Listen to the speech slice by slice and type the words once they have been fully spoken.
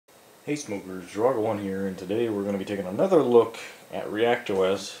Hey smokers, Drago1 here, and today we're going to be taking another look at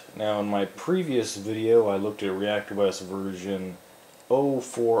ReactOS. Now in my previous video I looked at ReactOS version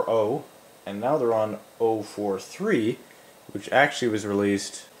 0.4.0, and now they're on 0.4.3, which actually was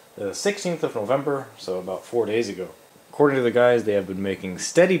released the 16th of November, so about 4 days ago. According to the guys, they have been making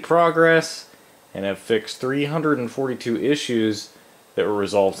steady progress and have fixed 342 issues that were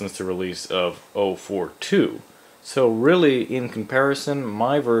resolved since the release of 0.4.2. So really, in comparison,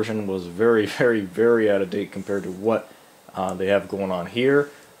 my version was very, very out of date compared to what they have going on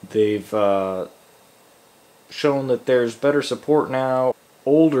here. They've shown that there's better support now.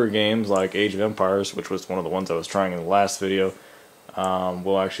 Older games like Age of Empires, which was one of the ones I was trying in the last video,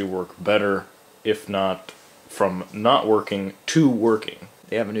 will actually work better, if not from not working to working.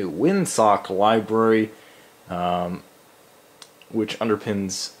 They have a new WinSock library, which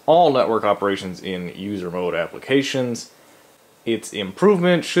underpins all network operations in user mode applications. Its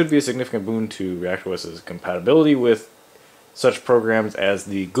improvement should be a significant boon to ReactOS's compatibility with such programs as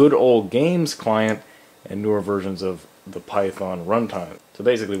the good old games client and newer versions of the Python runtime. So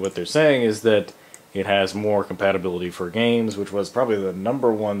basically what they're saying is that it has more compatibility for games, which was probably the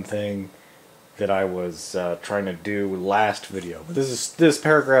 #1 thing that I was trying to do last video. But this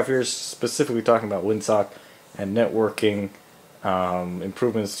paragraph here is specifically talking about WinSock and networking.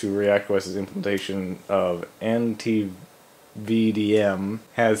 Improvements to ReactOS's implementation of NTVDM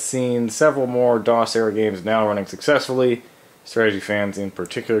has seen several more DOS-era games now running successfully. Strategy fans in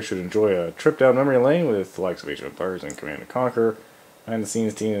particular should enjoy a trip down memory lane with the likes of Age of Empires and Command & Conquer.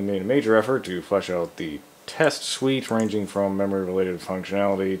 Behind-the-scenes team has made a major effort to flesh out the test suite, ranging from memory-related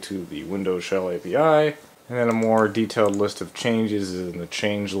functionality to the Windows Shell API. And then a more detailed list of changes is in the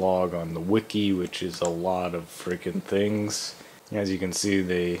changelog on the wiki, which is a lot of freaking things. As you can see,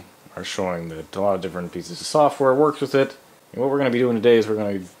 they are showing that a lot of different pieces of software works with it. And what we're going to be doing today is we're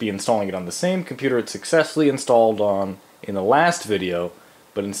going to be installing it on the same computer it successfully installed on in the last video,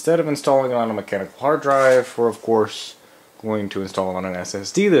 but instead of installing it on a mechanical hard drive, we're of course going to install it on an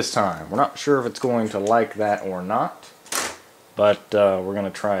SSD this time. We're not sure if it's going to like that or not, but we're going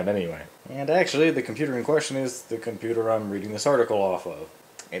to try it anyway. And actually, the computer in question is the computer I'm reading this article off of.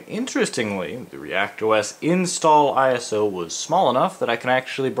 And interestingly, the ReactOS install ISO was small enough that I can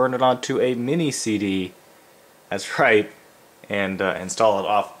actually burn it onto a mini CD. That's right, and install it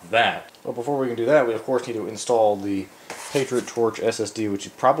off of that. But before we can do that, we of course need to install the Patriot Torch SSD, which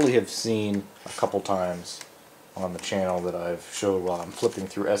you probably have seen a couple times on the channel that I've showed while I'm flipping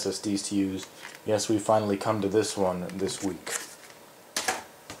through SSDs to use. Yes, we finally come to this one this week.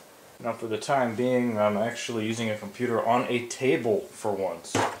 Now for the time being, I'm actually using a computer on a table for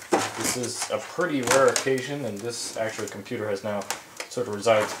once. This is a pretty rare occasion, and this actual computer has now sort of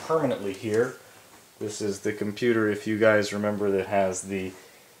resides permanently here. This is the computer, if you guys remember, that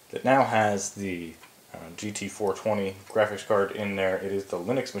now has the GT420 graphics card in there. It is the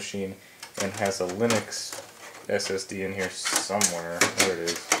Linux machine and has a Linux SSD in here somewhere. There it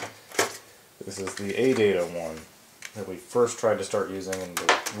is. This is the ADATA one that we first tried to start using in the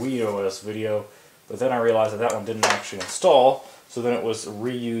ReactOS video, but then I realized that one didn't actually install, so then it was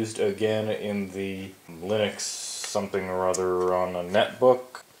reused again in the Linux something or other on a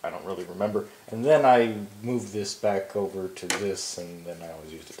netbook. I don't really remember. And then I moved this back over to this, and then I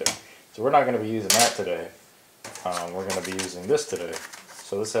always used it there. So we're not going to be using that today. We're going to be using this today.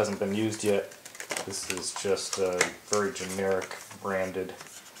 So this hasn't been used yet. This is just a very generic branded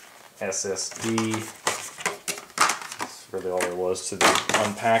SSD. Really all there was to the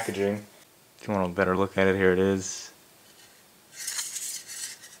unpackaging. If you want a better look at it, here it is.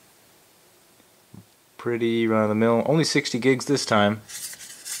 Pretty run-of-the-mill. Only 60 gigs this time.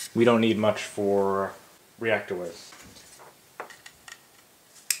 We don't need much for ReactOS.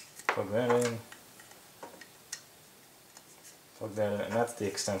 Plug that in. Plug that in, and that's the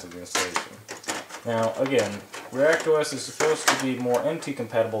extent of the installation. Now, again, ReactOS is supposed to be more NT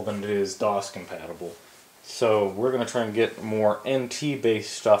compatible than it is DOS compatible. So we're going to try and get more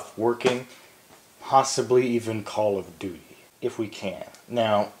NT-based stuff working, possibly even Call of Duty, if we can.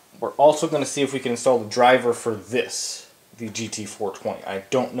 Now, we're also going to see if we can install the driver for this, the GT420. I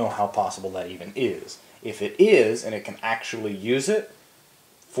don't know how possible that even is. If it is, and it can actually use it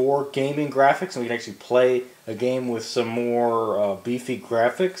for gaming graphics, and we can actually play a game with some more beefy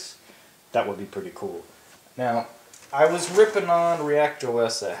graphics, that would be pretty cool. Now, I was ripping on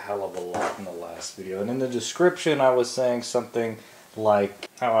ReactOS a hell of a lot in the last video, and in the description I was saying something like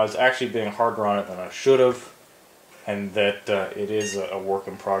how I was actually being harder on it than I should have, and that it is a work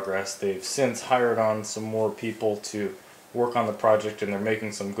in progress. They've since hired on some more people to work on the project, and they're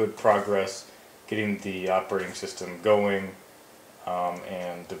making some good progress getting the operating system going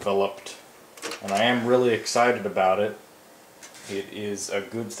and developed, and I am really excited about it. It is a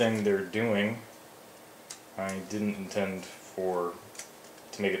good thing they're doing. I didn't intend to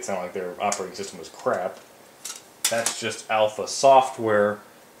make it sound like their operating system was crap. That's just alpha software,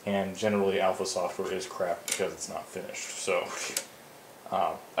 and generally alpha software is crap because it's not finished. So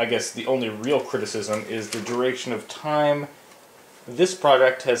I guess the only real criticism is the duration of time this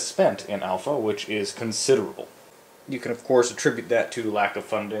project has spent in alpha, which is considerable. You can of course attribute that to lack of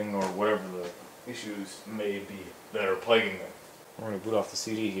funding or whatever the issues may be that are plaguing them. We're going to boot off the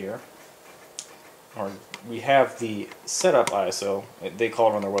CD here. We have the setup ISO. They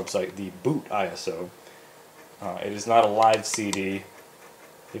call it on their website the boot ISO. It is not a live CD.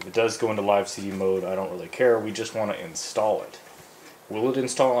 If it does go into live CD mode, I don't really care. We just want to install it. Will it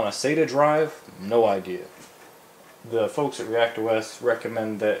install on a SATA drive? No idea. The folks at ReactOS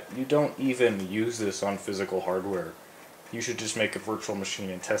recommend that you don't even use this on physical hardware. You should just make a virtual machine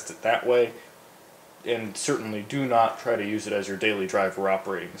and test it that way. And certainly do not try to use it as your daily driver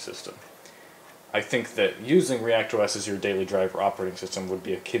operating system. I think that using ReactOS as your daily driver operating system would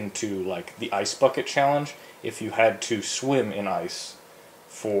be akin to like the ice bucket challenge if you had to swim in ice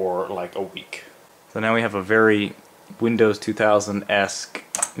for like a week. So now we have a very Windows 2000-esque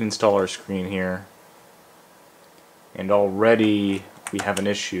installer screen here. And already we have an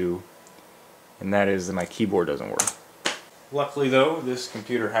issue, and that is that my keyboard doesn't work. Luckily though, this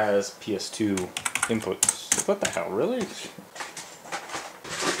computer has PS2 inputs. What the hell, really?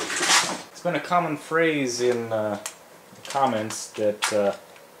 It's been a common phrase in comments that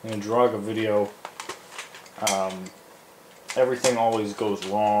in a Draga video, everything always goes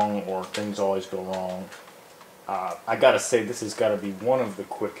wrong, or things always go wrong. I gotta say, this has gotta be one of the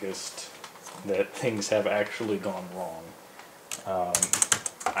quickest that things have actually gone wrong.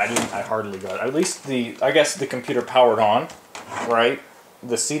 I hardly got it. At least I guess the computer powered on, right?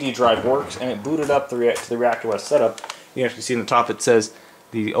 The CD drive works, and it booted up to the ReactOS setup. You can actually see in the top it says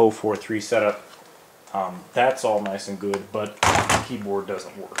the 043 setup. That's all nice and good, but the keyboard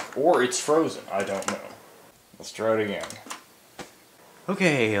doesn't work. Or it's frozen, I don't know. Let's try it again.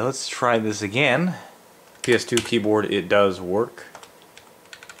 Okay, let's try this again. PS2 keyboard, it does work.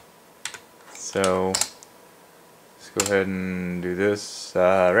 So let's go ahead and do this.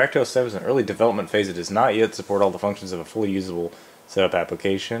 ReactOS 7 is in early development phase. It does not yet support all the functions of a fully usable setup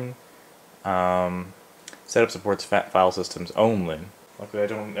application. Setup supports file systems only. Luckily,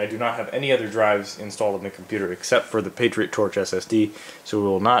 I do not have any other drives installed on the computer except for the Patriot Torch SSD, so we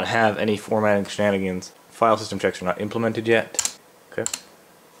will not have any formatting shenanigans. File system checks are not implemented yet. Okay.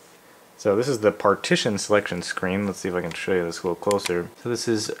 So this is the partition selection screen. Let's see if I can show you this a little closer. So this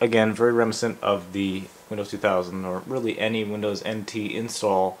is, again, very reminiscent of the Windows 2000, or really any Windows NT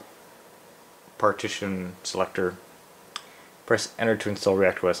install partition selector. Press enter to install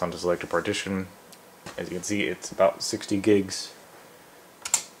ReactOS onto selected partition. As you can see, it's about 60 gigs.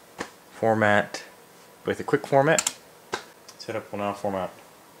 Format with a quick format. Setup will now format.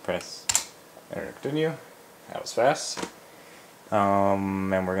 Press enter to continue. That was fast.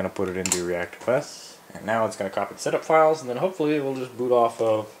 And we're going to put it into ReactOS. And now it's going to copy the setup files, and then hopefully it will just boot off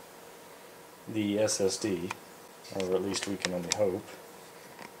of the SSD. Or at least we can only hope.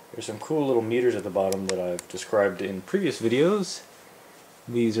 There's some cool little meters at the bottom that I've described in previous videos.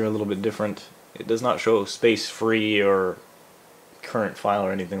 These are a little bit different. It does not show space free or current file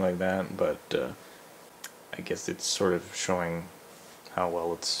or anything like that, but I guess it's sort of showing how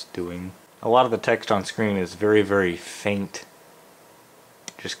well it's doing. A lot of the text on screen is very, very faint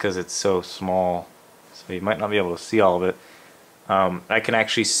just because it's so small, so you might not be able to see all of it. I can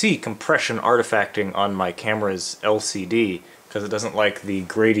actually see compression artifacting on my camera's LCD because it doesn't like the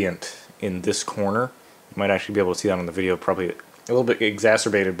gradient in this corner. You might actually be able to see that on the video, probably a little bit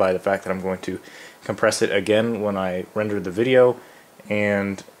exacerbated by the fact that I'm going to compress it again when I render the video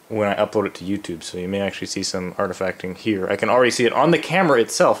and when I upload it to YouTube, so you may actually see some artifacting here. I can already see it on the camera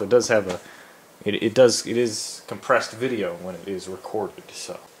itself. It does have a it is compressed video when it is recorded.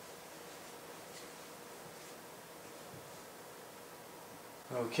 So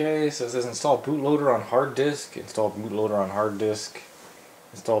okay, so it says install bootloader on hard disk, install bootloader on hard disk,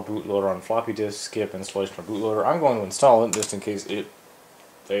 install bootloader on floppy disk, skip installation of bootloader. I'm going to install it just in case it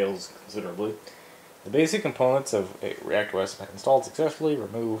fails considerably. The basic components of a ReactOS have been installed successfully.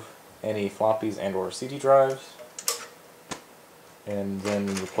 Remove any floppies and or CD drives, and then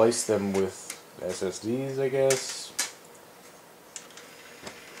replace them with SSDs, I guess.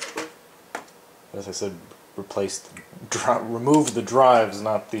 As I said, remove the drives,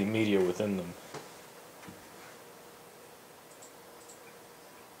 not the media within them.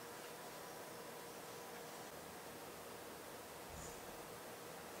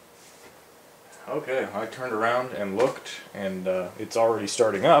 Okay, I turned around and looked, and it's already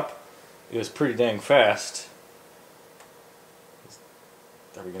starting up. It was pretty dang fast.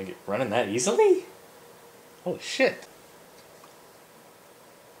 Are we gonna get running that easily? Holy shit.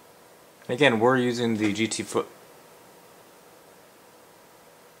 Again, we're using the GT foot.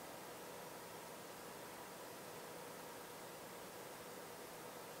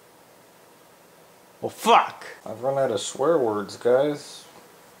 Well, fuck! I've run out of swear words, guys.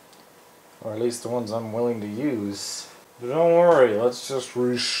 Or at least the ones I'm willing to use. But don't worry, let's just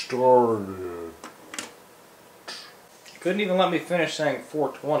restart it. Couldn't even let me finish saying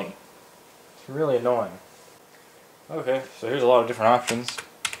 420. It's really annoying. Okay, so here's a lot of different options.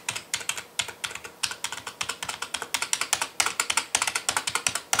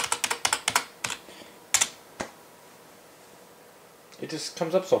 It just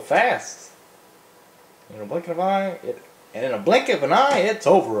comes up so fast. In a blink of an eye, it's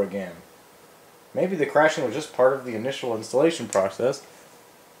over again. Maybe the crashing was just part of the initial installation process.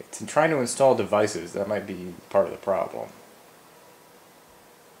 It's in trying to install devices. That might be part of the problem.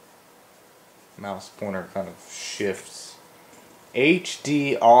 Mouse pointer kind of shifts.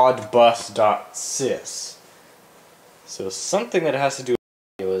 HDOddBus.sys. So something that has to do with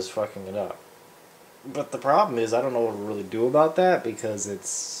audio is fucking it up. But the problem is I don't know what to really do about that because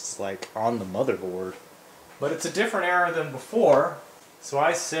it's like on the motherboard. But it's a different error than before. So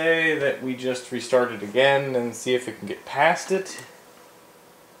I say that we just restart it again and see if it can get past it.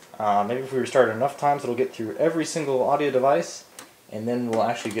 Maybe if we restart it enough times it'll get through every single audio device and then we'll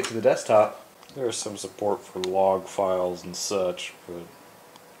actually get to the desktop. There's some support for log files and such, but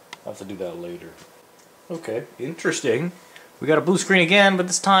I'll have to do that later. Okay, interesting. We got a blue screen again, but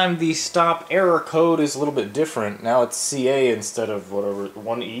this time the stop error code is a little bit different. Now it's CA instead of whatever,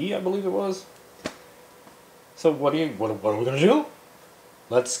 1E I believe it was. So what are we going to do?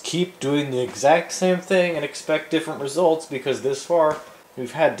 Let's keep doing the exact same thing and expect different results because this far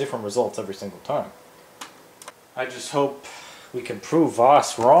we've had different results every single time. I just hope we can prove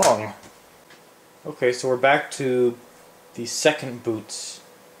Voss wrong. Okay, so we're back to the second boot's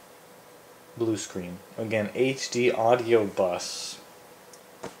blue screen. Again, HD audio bus.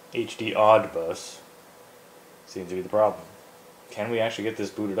 HD odd bus. Seems to be the problem. Can we actually get this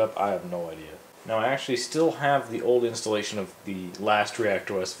booted up? I have no idea. Now I actually still have the old installation of the last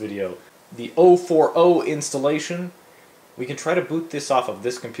ReactOS video. The 040 installation. We can try to boot this off of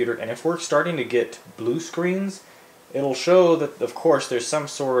this computer, and if we're starting to get blue screens, it'll show that, of course, there's some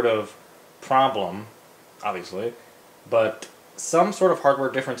sort of problem, obviously, but some sort of hardware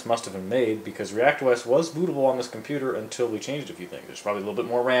difference must have been made because ReactOS was bootable on this computer until we changed a few things. There's probably a little bit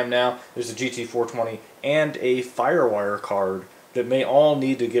more RAM now, there's a GT420, and a FireWire card that may all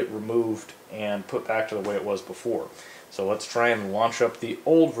need to get removed and put back to the way it was before. So let's try and launch up the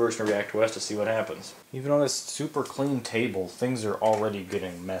old version of ReactOS to see what happens. Even on this super clean table, things are already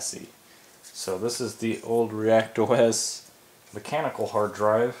getting messy. So this is the old ReactOS mechanical hard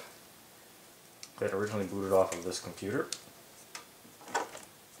drive that originally booted off of this computer.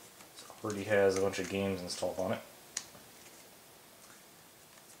 It already has a bunch of games installed on it.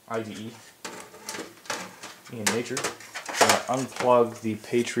 IDE. In nature. I'm going to unplug the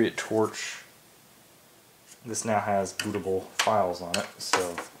Patriot Torch. This now has bootable files on it,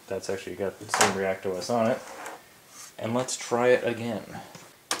 so that's actually got the same ReactOS on it. And let's try it again.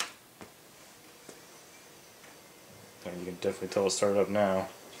 And you can definitely tell it started up now.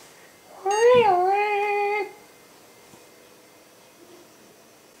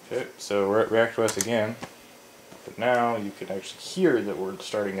 Okay, so we're at ReactOS again, but now you can actually hear that we're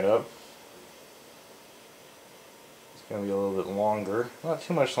starting it up. It's going to be a little bit longer. Not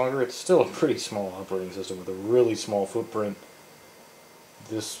too much longer. It's still a pretty small operating system with a really small footprint.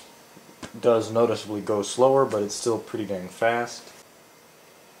 This does noticeably go slower, but it's still pretty dang fast.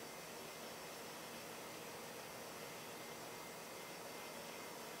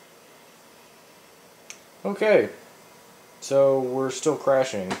 Okay, so we're still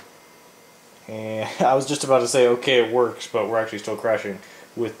crashing. And I was just about to say, okay, it works, but we're actually still crashing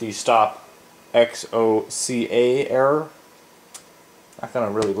with the stop XOCA error. I'm not going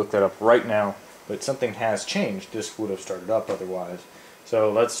to really look that up right now, but something has changed. This would have started up otherwise.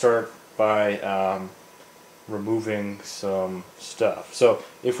 So let's start by removing some stuff. So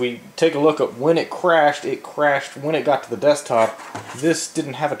if we take a look at when it crashed when it got to the desktop. This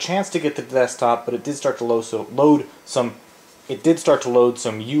didn't have a chance to get to the desktop, but it did start to load some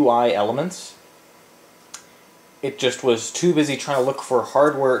UI elements. It just was too busy trying to look for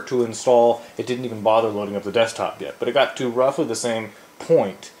hardware to install. It didn't even bother loading up the desktop yet. But it got to roughly the same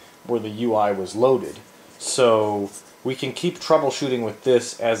point where the UI was loaded. So we can keep troubleshooting with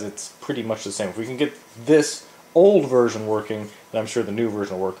this as it's pretty much the same. If we can get this old version working, then I'm sure the new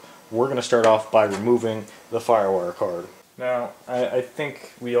version will work. We're going to start off by removing the FireWire card. Now, I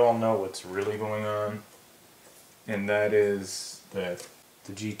think we all know what's really going on, and that is that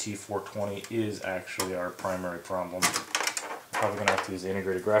the GT420 is actually our primary problem. Probably going to have to use the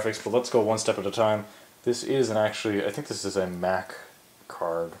integrated graphics, but let's go one step at a time. This is I think this is a Mac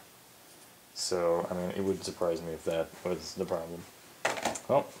card. So, I mean, it would surprise me if that was the problem.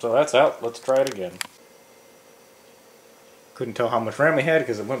 Well, so that's out. Let's try it again. Couldn't tell how much RAM we had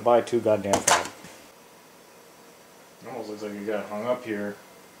because it went by too goddamn fast. It almost looks like it got hung up here.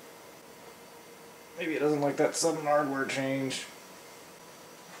 Maybe it doesn't like that sudden hardware change.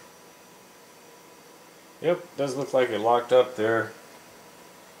 Yep, does look like it locked up there.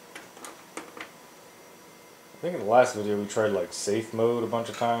 I think in the last video we tried like safe mode a bunch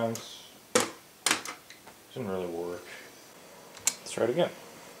of times. Didn't really work. Let's try it again.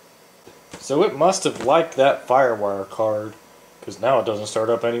 So it must have liked that FireWire card, because now it doesn't start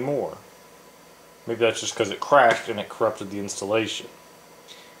up anymore. Maybe that's just because it crashed and it corrupted the installation.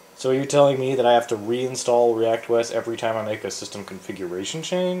 So are you telling me that I have to reinstall ReactOS every time I make a system configuration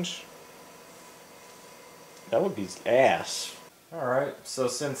change? That would be ass. Alright, so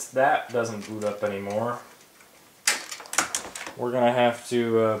since that doesn't boot up anymore, we're going to have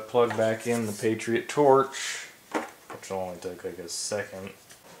to plug back in the Patriot Torch, which will only take like a second.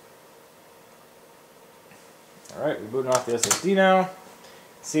 Alright, we're booting off the SSD now.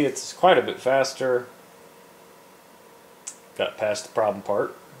 See, it's quite a bit faster. Got past the problem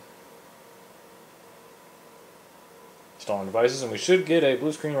part. Installing devices, and we should get a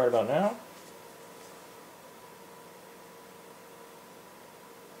blue screen right about now.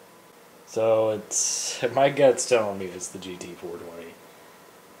 So my gut's telling me it's the GT420.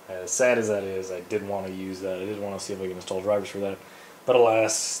 As sad as that is, I did want to use that. I did want to see if I can install drivers for that. But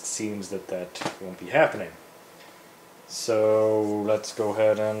alas, it seems that won't be happening. So let's go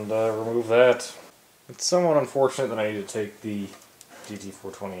ahead and remove that. It's somewhat unfortunate that I need to take the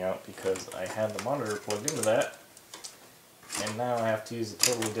GT420 out because I had the monitor plugged into that. And now I have to use a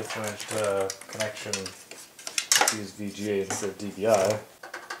totally different connection. To use VGA instead of DVI.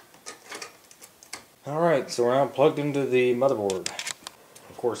 Alright, so we're now plugged into the motherboard.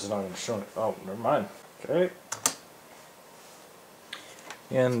 Of course, it's not going to show it. Oh, never mind. Okay.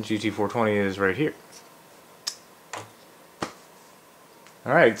 And GT420 is right here.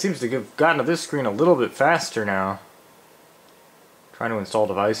 Alright, it seems to have gotten to this screen a little bit faster now. Trying to install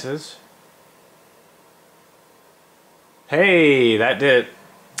devices. Hey, that did it.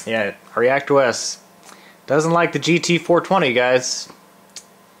 Yeah, ReactOS doesn't like the GT420, guys.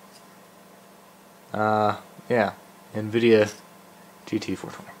 Yeah, NVIDIA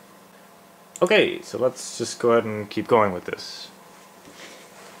GT420. Okay, so let's just go ahead and keep going with this.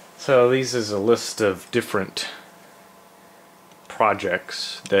 So this is a list of different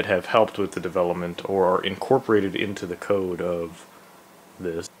projects that have helped with the development or are incorporated into the code of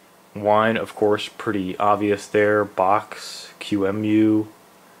this. Wine, of course, pretty obvious there. Box, QEMU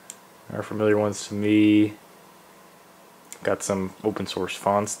are familiar ones to me. Got some open source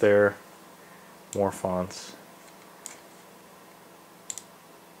fonts there. More fonts.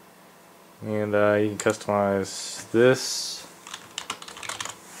 And you can customize this.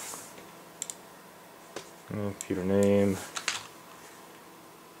 Computer name.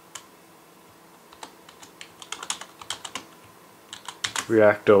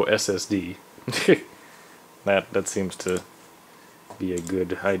 ReactOSSD. that seems to be a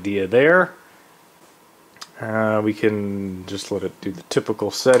good idea there. We can just let it do the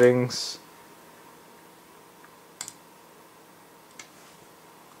typical settings.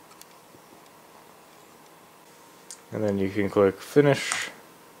 And then you can click Finish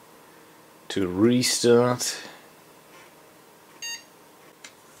to restart.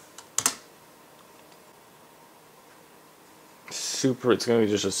 It's going to be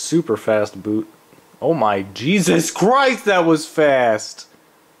just a super fast boot. Oh my Jesus Christ, that was fast!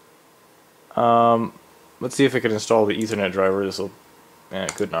 Let's see if it can install the Ethernet driver.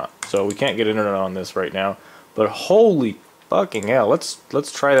 It could not. So we can't get internet on this right now. But holy fucking hell, let's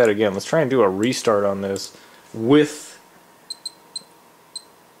try that again. Let's try and do a restart on this with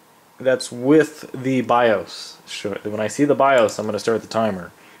the BIOS. Sure. When I see the BIOS, I'm going to start the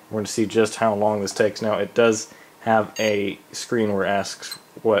timer. We're going to see just how long this takes. Now it does have a screen where it asks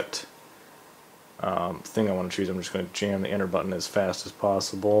what thing I want to choose. I'm just going to jam the enter button as fast as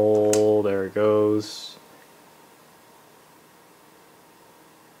possible. There it goes.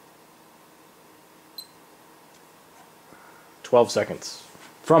 "12 seconds.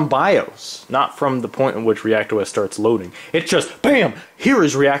 from BIOS, not from the point in which ReactOS starts loading. It's just, BAM! Here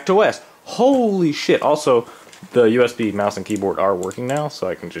is ReactOS! Holy shit! Also, the USB mouse and keyboard are working now, so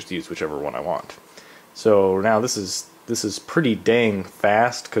I can just use whichever one I want. So now this is pretty dang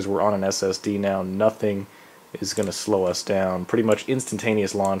fast, because we're on an SSD now. Nothing is going to slow us down. Pretty much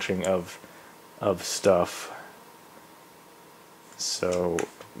instantaneous launching of stuff. So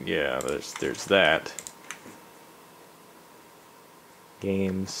yeah, there's that.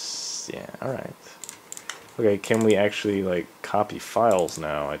 Games, yeah, alright. Okay, can we actually, like, copy files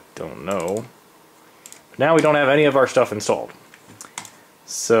now? I don't know. Now we don't have any of our stuff installed.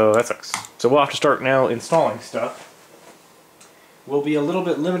 So that sucks. So we'll have to start now installing stuff. We'll be a little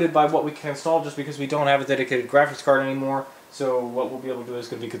bit limited by what we can install just because we don't have a dedicated graphics card anymore. So what we'll be able to do is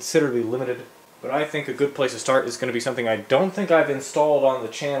going to be considerably limited. But I think a good place to start is going to be something I don't think I've installed on the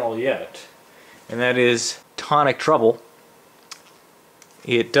channel yet. And that is Tonic Trouble.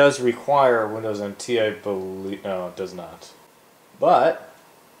 It does require Windows NT, I believe. No, it does not. But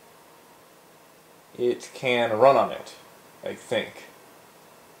it can run on it, I think.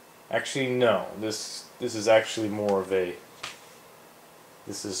 Actually, no. This is actually more of a.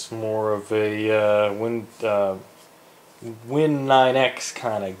 This is more of a Win 9X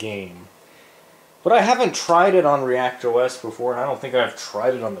kind of game. But I haven't tried it on ReactOS before, and I don't think I've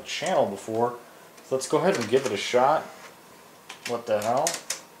tried it on the channel before. So let's go ahead and give it a shot. What the hell?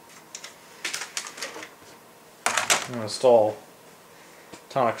 I'm going to install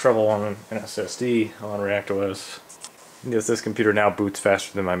Tonic Trouble on an SSD on ReactOS. Yes, this computer now boots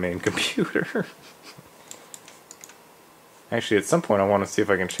faster than my main computer. Actually, at some point I want to see if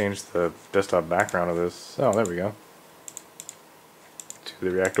I can change the desktop background of this. Oh, there we go. To the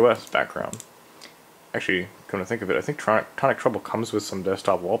ReactOS background. Actually, come to think of it, I think Tonic Trouble comes with some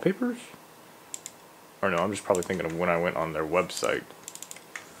desktop wallpapers? Or no, I'm just probably thinking of when I went on their website.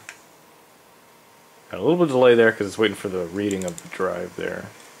 Got a little bit of delay there because it's waiting for the reading of the drive there.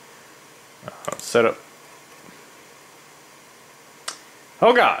 Setup.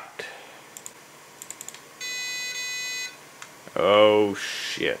 Oh god! Oh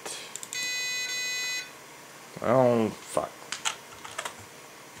shit. Oh fuck.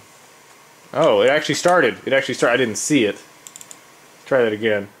 Oh, it actually started. It actually started. I didn't see it. Try that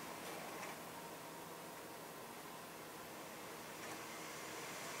again.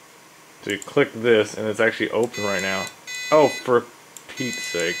 So you click this, and it's actually open right now. Oh, for Pete's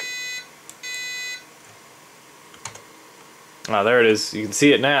sake. Ah, there it is. You can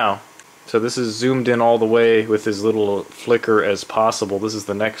see it now. So this is zoomed in all the way with as little flicker as possible. This is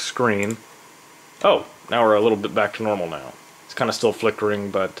the next screen. Oh, now we're a little bit back to normal now. It's kind of still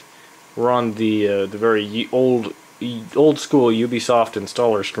flickering, but we're on the very old school Ubisoft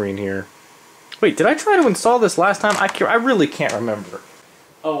installer screen here. Wait, did I try to install this last time? I really can't remember.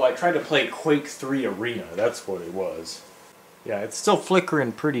 Oh, I tried to play Quake 3 Arena. That's what it was. Yeah, it's still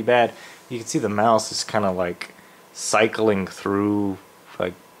flickering pretty bad. You can see the mouse is kind of like cycling through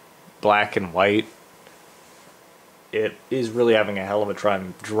like black and white. It is really having a hell of a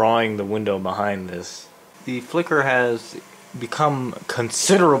time drawing the window behind this. The flicker has become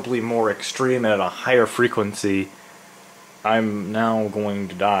considerably more extreme and at a higher frequency. I'm now going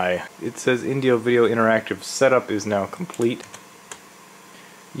to die. It says Indio Video Interactive setup is now complete.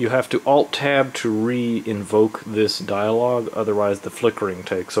 You have to Alt-Tab to re-invoke this dialog, otherwise the flickering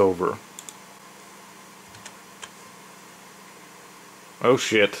takes over. Oh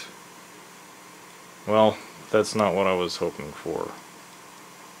shit. Well, that's not what I was hoping for.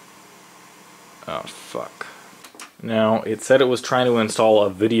 Oh fuck. Now, it said it was trying to install a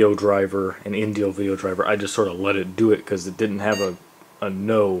video driver, an Indio video driver. I just sort of let it do it because it didn't have a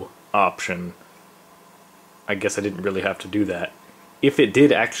no option. I guess I didn't really have to do that. If it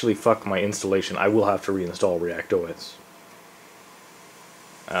did actually fuck my installation, I will have to reinstall ReactOS.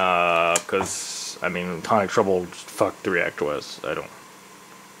 Because, I mean, Tonic Trouble fucked the ReactOS. I don't...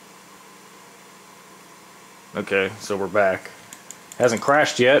 Okay, so we're back. Hasn't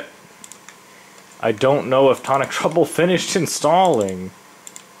crashed yet. I don't know if Tonic Trouble finished installing.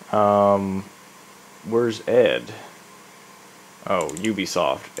 Where's Ed? Oh,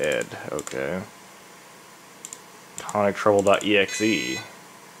 Ubisoft Ed. Okay. TonicTrouble.exe.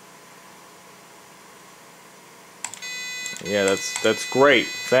 Yeah, that's great.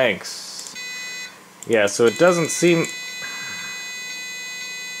 Thanks. Yeah, so it doesn't seem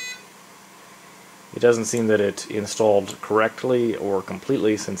that it installed correctly or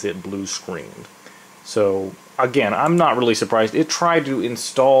completely since it blue screened. So again, I'm not really surprised. It tried to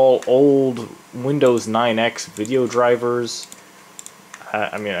install old Windows 9X video drivers.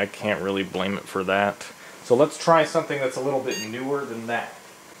 I mean, I can't really blame it for that. So let's try something that's a little bit newer than that.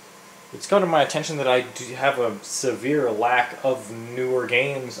 It's come to my attention that I do have a severe lack of newer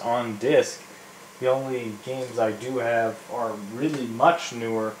games on disc. The only games I do have are really much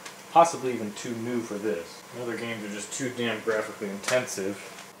newer, possibly even too new for this. The other games are just too damn graphically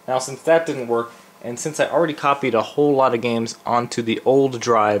intensive. Now, since that didn't work, and since I already copied a whole lot of games onto the old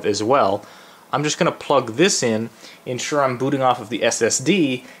drive as well, I'm just going to plug this in, ensure I'm booting off of the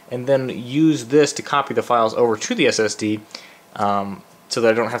SSD, and then use this to copy the files over to the SSD, so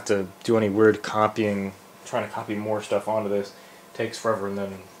that I don't have to do any weird copying, trying to copy more stuff onto this. It takes forever and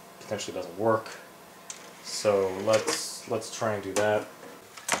then potentially doesn't work. So let's try and do that.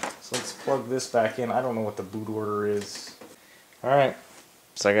 So let's plug this back in. I don't know what the boot order is. Alright,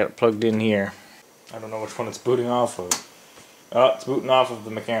 so I got it plugged in here. I don't know which one it's booting off of. Oh, it's booting off of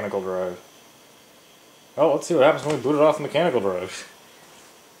the mechanical drive. Oh, let's see what happens when we boot it off the mechanical drive.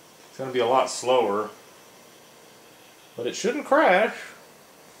 It's going to be a lot slower, but it shouldn't crash.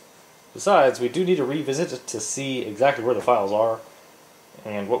 Besides, we do need to revisit it to see exactly where the files are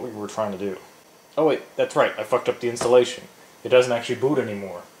and what we were trying to do. Oh wait, that's right, I fucked up the installation. It doesn't actually boot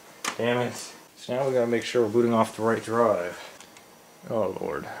anymore. Damn it. So now we gotta make sure we're booting off the right drive. Oh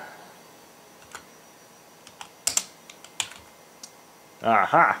lord.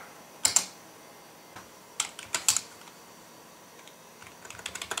 Aha!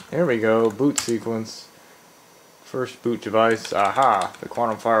 There we go, boot sequence. First boot device, aha! The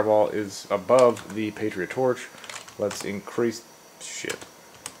quantum fireball is above the Patriot torch. Let's increase... shit.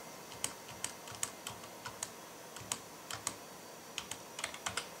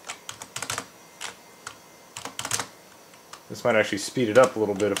 This might actually speed it up a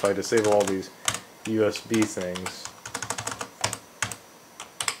little bit if I disable all these USB things.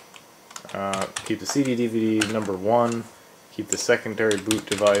 Keep the CD DVD number 1. Keep the secondary boot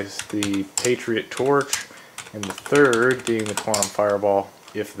device the Patriot torch. And the third being the quantum fireball,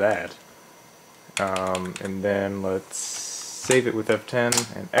 if that. And then let's save it with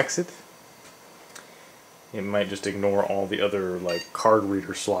F10 and exit. It might just ignore all the other like card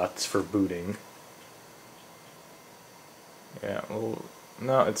reader slots for booting. Yeah, well,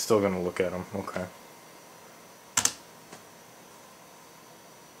 no, it's still going to look at them. Okay.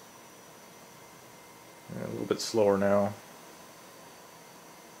 Yeah, a little bit slower now.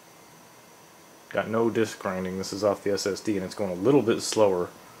 Got no disk grinding. This is off the SSD and it's going a little bit slower.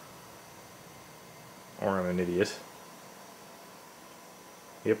 Or I'm an idiot.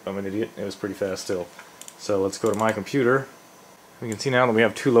 Yep, I'm an idiot. It was pretty fast still. So let's go to my computer. We can see now that we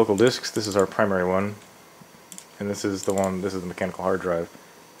have 2 local disks. This is our primary one. And this is the one, this is the mechanical hard drive.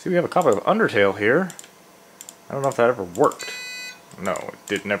 See, we have a copy of Undertale here. I don't know if that ever worked. No,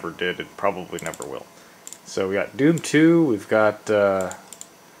 it never did. It probably never will. So we got Doom 2, we've got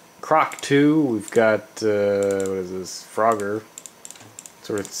Croc 2, we've got, what is this, Frogger.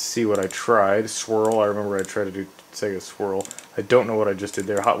 Sort of see what I tried. Swirl, I remember I tried to do Sega Swirl. I don't know what I just did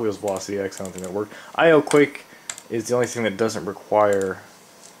there. Hot Wheels Velocity X, I don't think that worked. IO Quake is the only thing that doesn't require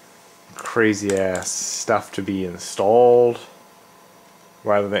crazy ass stuff to be installed.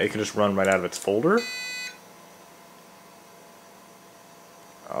 Rather than, it can just run right out of its folder.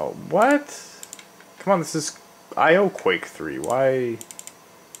 Oh, what? Come on, this is IO Quake 3. Why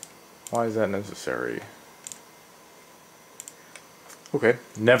is that necessary? Okay,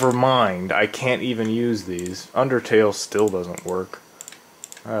 never mind. I can't even use these. Undertale still doesn't work.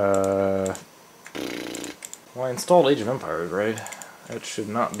 Well, I installed Age of Empires, right? That should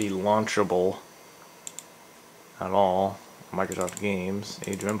not be launchable at all. Microsoft Games,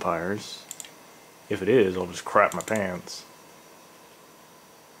 Age of Empires. If it is, I'll just crap my pants.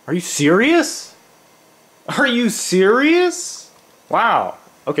 Are you serious? Are you serious? Wow.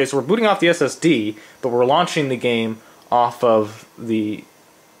 Okay, so we're booting off the SSD, but we're launching the game off of the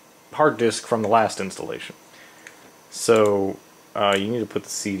hard disk from the last installation. So you need to put the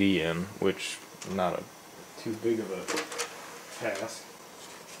CD in, which is not too big of a task.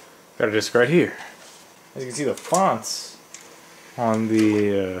 Got a disc right here. As you can see, the fonts on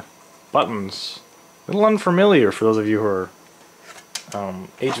the buttons a little unfamiliar for those of you who are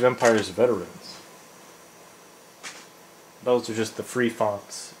Age of Empires veterans. Those are just the free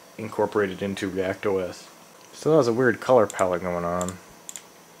fonts incorporated into ReactOS. Still has a weird color palette going on.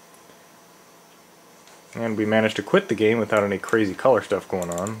 And we managed to quit the game without any crazy color stuff going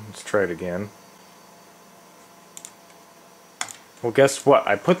on. Let's try it again. Well, guess what?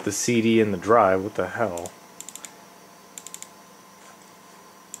 I put the CD in the drive. What the hell?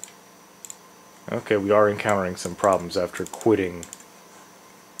 Okay, we are encountering some problems after quitting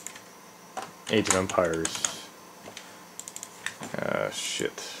Age of Empires.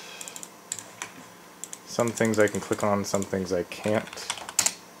 Shit. Some things I can click on, some things I can't.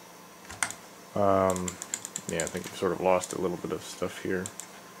 Yeah, I think I've sort of lost a little bit of stuff here.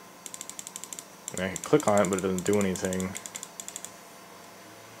 I can click on it, but it doesn't do anything.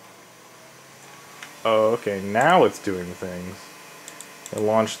 Oh, okay, now it's doing things. I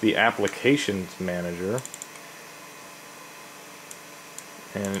launched the Applications Manager.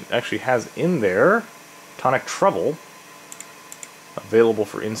 And it actually has in there Tonic Trouble available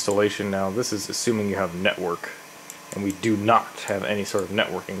for installation. Now this is assuming you have network, and we do not have any sort of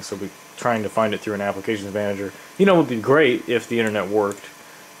networking, so we're trying to find it through an Applications Manager. You know, it would be great if the internet worked,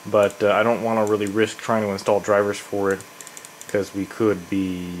 but I don't want to really risk trying to install drivers for it, because we could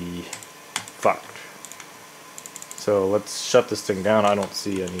be fucked. So let's shut this thing down. I don't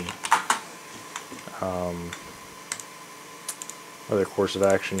see any other course of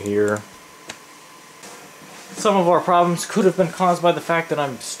action here. Some of our problems could have been caused by the fact that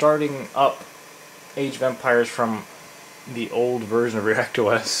I'm starting up Age of Empires from the old version of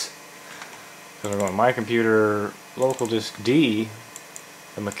ReactOS. So we're going my computer, local disk D,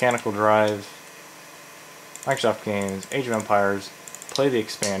 the mechanical drive, Microsoft Games, Age of Empires, play the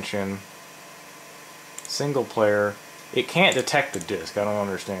expansion, single player. It can't detect the disk, I don't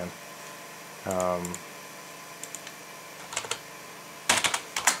understand.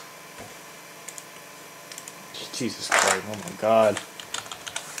 Jesus Christ, oh my god.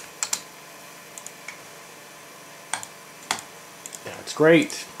 Yeah, it's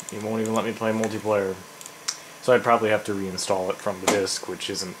great. It won't even let me play multiplayer. So I'd probably have to reinstall it from the disk, which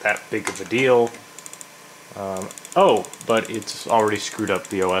isn't that big of a deal. Oh, but it's already screwed up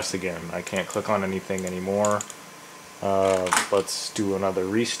the OS again. I can't click on anything anymore. Let's do another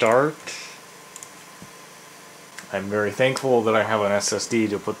restart. I'm very thankful that I have an SSD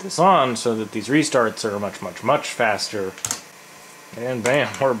to put this on so that these restarts are much, much, much faster. And bam,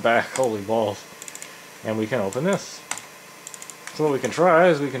 we're back. Holy balls. And we can open this. So what we can try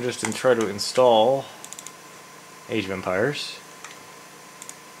is we can just try to install Age of Empires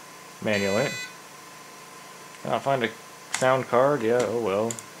manually. I'll find a sound card. Yeah, oh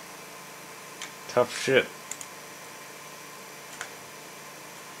well. Tough shit.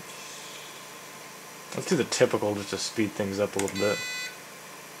 Let's do the typical just to speed things up a little bit.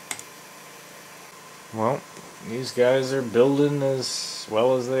 Well, these guys are building as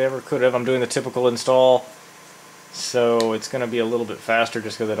well as they ever could have. I'm doing the typical install, so it's going to be a little bit faster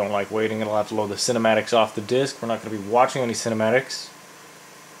just because I don't like waiting. It'll have to load the cinematics off the disk. We're not going to be watching any cinematics.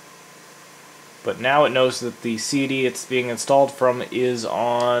 But now it knows that the CD it's being installed from is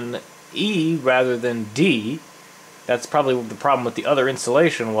on E rather than D. That's probably what the problem with the other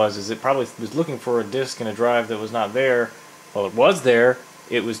installation was, is it probably was looking for a disk and a drive that was not there. Well, it was there,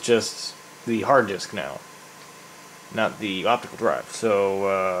 it was just the hard disk now, not the optical drive.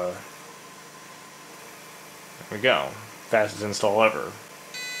 So, there we go. Fastest install ever.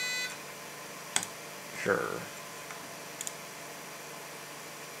 Sure.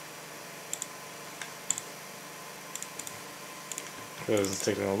 Let's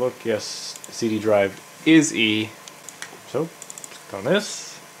take a look. Yes, the CD drive is E. So, click on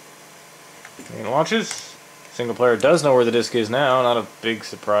this, and it launches. Single player does know where the disk is now, not a big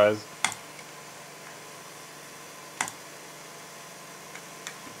surprise.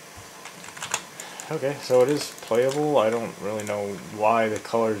 Okay, so it is playable. I don't really know why the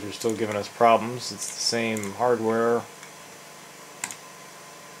colors are still giving us problems. It's the same hardware.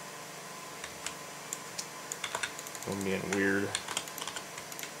 I'm being weird.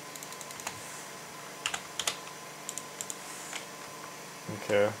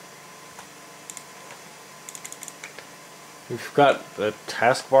 Okay. We've got the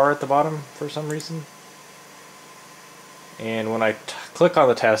taskbar at the bottom for some reason. And when I click on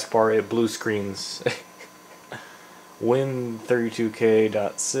the taskbar, it blue screens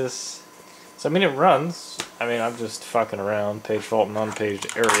win32k.sys. So I mean, it runs. I mean, I'm just fucking around. Page fault and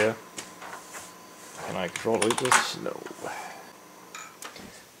unpaged area. Can I control delete this? No.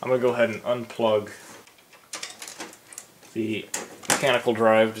 I'm gonna go ahead and unplug the mechanical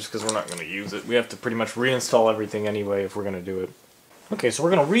drive just because we're not going to use it. We have to pretty much reinstall everything anyway if we're going to do it. Okay, so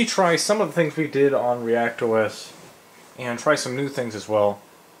we're going to retry some of the things we did on ReactOS and try some new things as well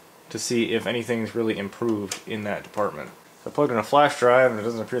to see if anything's really improved in that department. So I plugged in a flash drive and it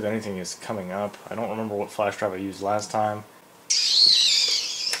doesn't appear that anything is coming up. I don't remember what flash drive I used last time.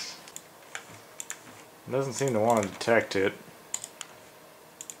 It doesn't seem to want to detect it.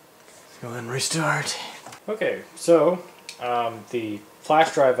 Let's go ahead and restart. Okay, so the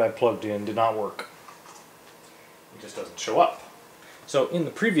flash drive I plugged in did not work. It just doesn't show up. So in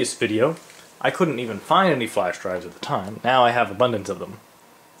the previous video, I couldn't even find any flash drives at the time. Now I have abundance of them.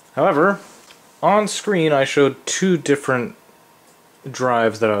 However, on screen I showed two different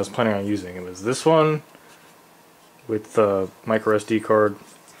drives that I was planning on using. It was this one with the micro SD card,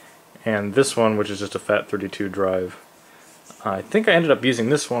 and this one, which is just a FAT32 drive. I think I ended up using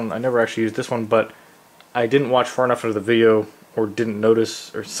this one. I never actually used this one, but I didn't watch far enough into the video, or didn't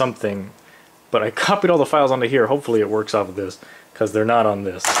notice, or something. But I copied all the files onto here. Hopefully it works off of this, because they're not on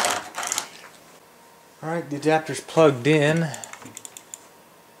this. Alright, the adapter's plugged in.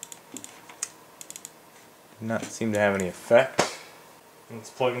 Did not seem to have any effect. Let's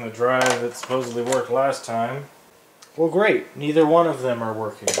plug in the drive that supposedly worked last time. Well, great. Neither one of them are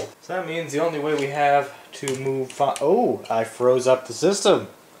working. So that means the only way we have to move... Oh, I froze up the system.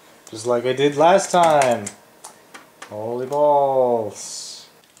 Just like I did last time. Holy balls.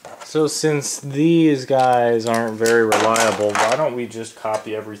 So since these guys aren't very reliable, why don't we just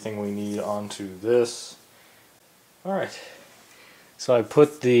copy everything we need onto this? Alright. So I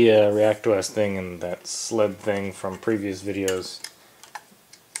put the ReactOS thing in that sled thing from previous videos,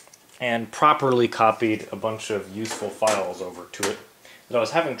 and properly copied a bunch of useful files over to it that I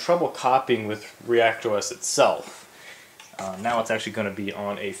was having trouble copying with ReactOS itself. Now it's actually going to be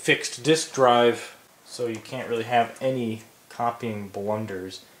on a fixed disk drive, so you can't really have any copying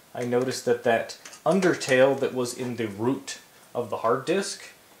blunders. I noticed that that Undertale that was in the root of the hard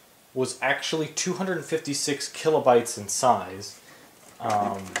disk was actually 256 kilobytes in size.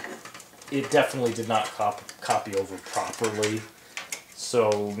 It definitely did not copy over properly.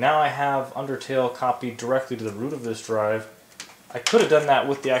 So now I have Undertale copied directly to the root of this drive. I could have done that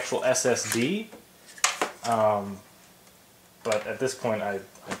with the actual SSD, but at this point I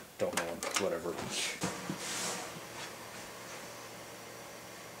don't know, whatever.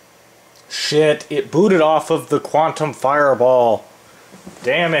 Shit, it booted off of the Quantum Fireball.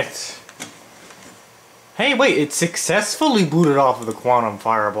 Damn it. Hey, wait, it successfully booted off of the Quantum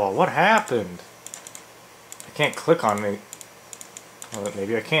Fireball. What happened? I can't click on it. Well,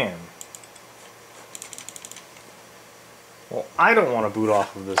 maybe I can. Well, I don't want to boot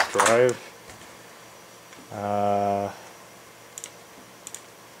off of this drive.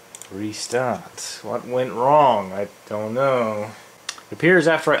 Restart. What went wrong? I don't know. It appears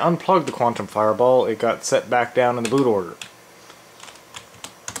after I unplugged the Quantum Fireball, it got set back down in the boot order.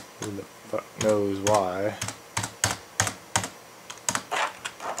 Who the fuck knows why?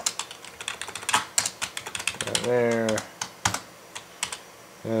 Right there.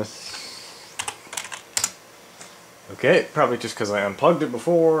 Yes. Okay, probably just because I unplugged it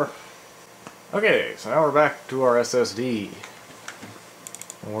before. Okay, so now we're back to our SSD.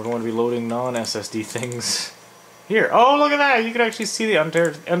 And we're going to be loading non-SSD things here. Oh, look at that! You can actually see the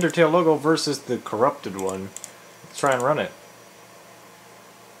Undertale logo versus the corrupted one. Let's try and run it.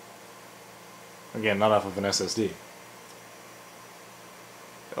 Again, not off of an SSD.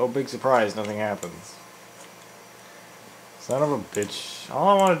 Oh, big surprise, nothing happens. Son of a bitch. All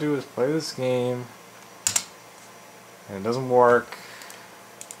I want to do is play this game, and it doesn't work.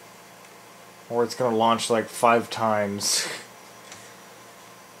 Or it's going to launch like 5 times.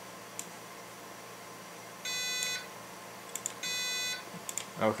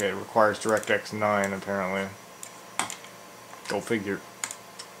 Okay, it requires DirectX 9 apparently. Go figure.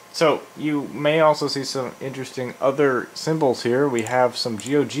 So, you may also see some interesting other symbols here. We have some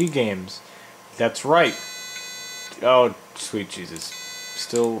GOG games. That's right. Oh, sweet Jesus.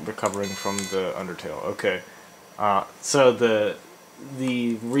 Still recovering from the Undertale. Okay. So the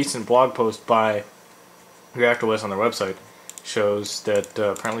recent blog post by ReactOS on their website shows that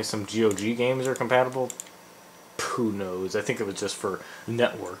apparently some GOG games are compatible. Who knows? I think it was just for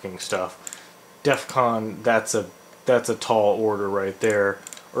networking stuff. Defcon, that's a tall order right there.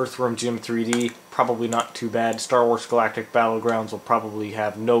 Earthworm Jim 3D, probably not too bad. Star Wars Galactic Battlegrounds will probably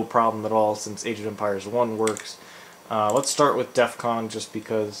have no problem at all since Age of Empires 1 works. Let's start with Defcon just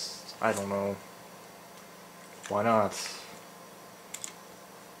because, I don't know. Why not? So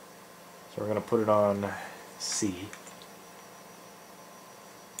we're going to put it on C.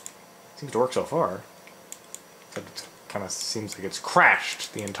 Seems to work so far. Except it kind of seems like it's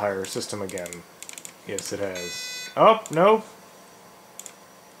crashed the entire system again. Yes, it has. Oh, no.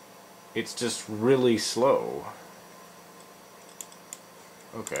 It's just really slow.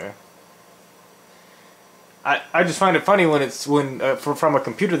 Okay. I just find it funny when it's from a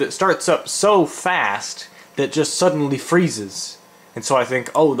computer that starts up so fast that just suddenly freezes. And so I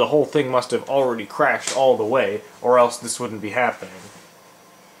think, oh, the whole thing must have already crashed all the way, or else this wouldn't be happening.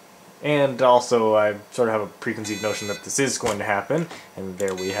 And also, I sort of have a preconceived notion that this is going to happen, and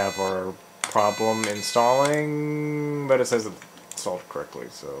there we have our problem installing, but it says it's installed correctly,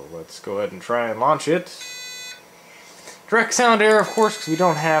 so let's go ahead and try and launch it. Direct sound error, of course, because we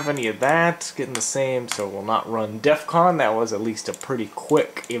don't have any of that. Getting the same, so we'll not run DEF CON. That was at least a pretty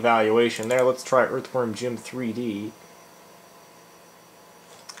quick evaluation there. Let's try Earthworm Jim 3D.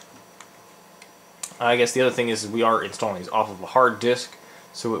 I guess the other thing is we are installing these off of a hard disk,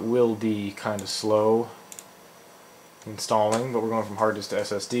 so it will be kind of slow installing, but we're going from hard disk to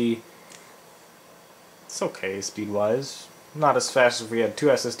SSD. It's okay speed-wise. Not as fast as if we had two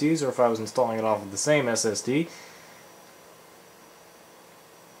SSDs or if I was installing it off of the same SSD.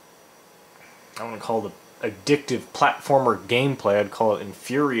 I want to call it addictive platformer gameplay. I'd call it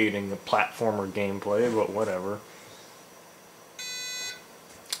infuriating platformer gameplay, but whatever.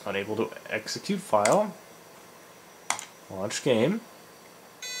 Unable to execute file. Launch game.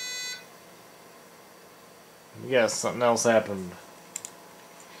 Yes, something else happened.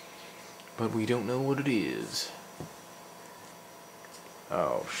 But we don't know what it is.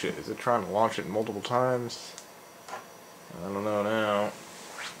 Oh shit, is it trying to launch it multiple times? I don't know now.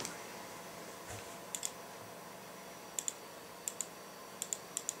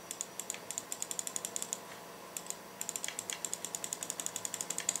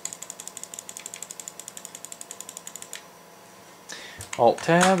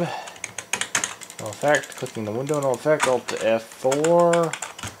 Alt-Tab, no effect, clicking the window, no effect, Alt to F4,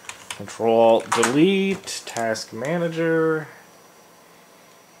 Control-Alt-Delete, Task Manager.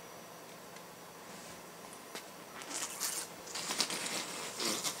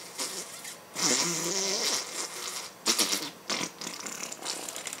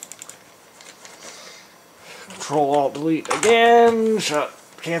 Control-Alt-Delete again,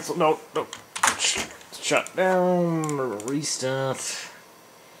 cancel, no, shut down, restart.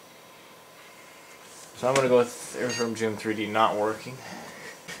 So I'm going to go with Earthworm Jim 3D not working.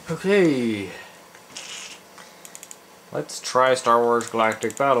 Okay. Let's try Star Wars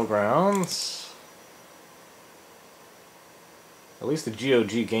Galactic Battlegrounds. At least the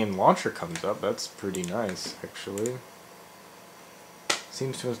GOG game launcher comes up. That's pretty nice, actually.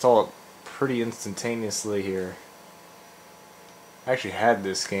 Seems to install it pretty instantaneously here. I actually had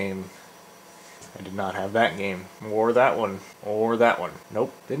this game. I did not have that game. Or that one. Or that one.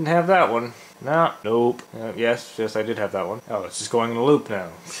 Nope. Didn't have that one. Nah. Nope. Yes, I did have that one. Oh, it's just going in a loop now.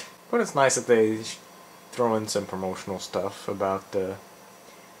 But it's nice that they throw in some promotional stuff about the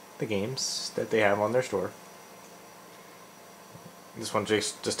games that they have on their store. This one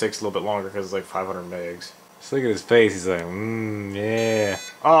just takes a little bit longer because it's like 500 megs. Just look at his face. He's like, yeah.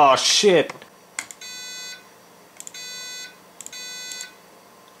 Oh, shit.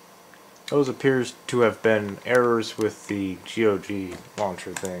 Those appears to have been errors with the GOG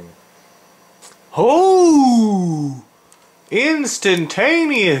launcher thing. Oh!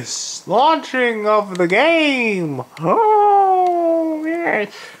 Instantaneous launching of the game! Oh,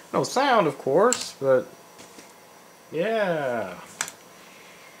 yeah. No sound, of course, but yeah.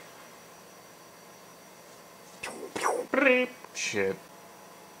 Shit.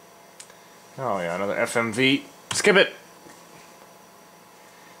 Oh, yeah, another FMV. Skip it!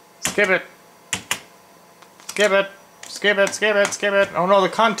 Skip it. Skip it. Skip it, skip it, skip it. Oh no, the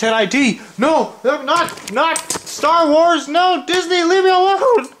content ID. No, not Star Wars. No, Disney, leave me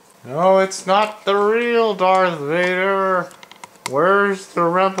alone. No, it's not the real Darth Vader. Where's the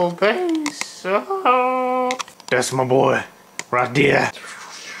rebel base? Oh, that's my boy, right there.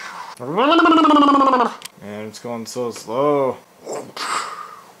 And it's going so slow.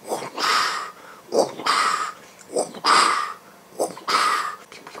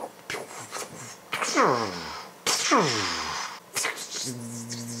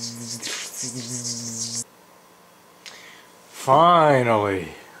 Finally.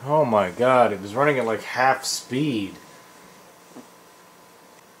 Oh my god, it was running at like half speed.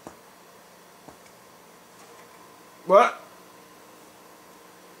 What?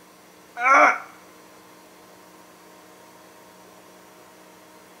 Ah!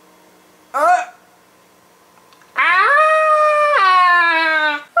 Ah!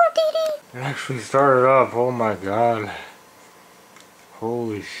 Ah! It actually started up. Oh my god.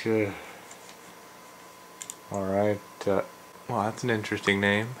 Holy shit. Alright. Well, that's an interesting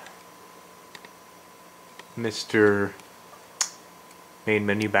name. Mr. Main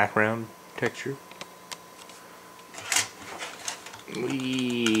menu background texture.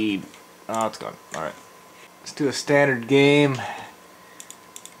 Oh, it's gone. Alright. Let's do a standard game.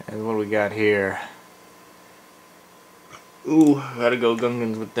 And what do we got here? Ooh, gotta go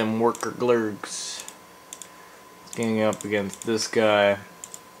Gungans with them worker glurgs. Ganging up against this guy.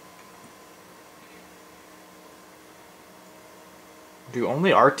 Do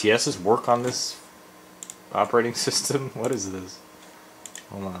only RTSs work on this operating system? What is this?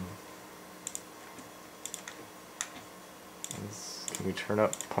 Hold on. Can we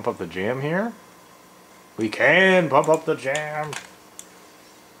pump up the jam here? We can pump up the jam.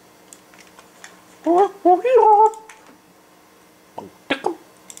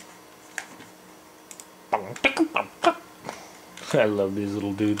 I love these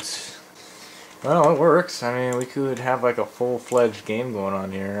little dudes. Well, it works. I mean, we could have like a full-fledged game going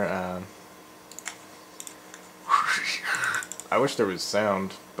on here. I wish there was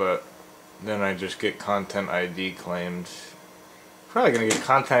sound, but then I just get content ID claimed. Probably gonna get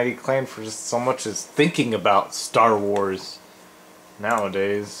content ID claimed for just so much as thinking about Star Wars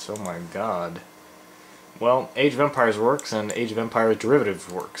nowadays. Oh my god. Well, Age of Empires works, and Age of Empires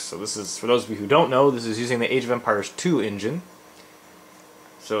Derivative works. So this is, for those of you who don't know, this is using the Age of Empires 2 engine.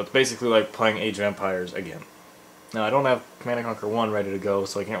 So it's basically like playing Age of Empires again. Now, I don't have Command & Conquer 1 ready to go,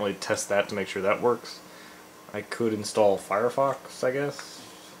 so I can't really test that to make sure that works. I could install Firefox, I guess.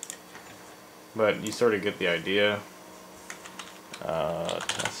 But you sort of get the idea.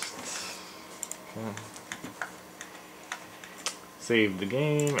 Test. Okay. Save the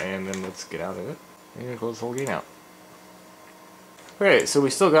game, and then let's get out of it. And close the whole game out. Okay, so we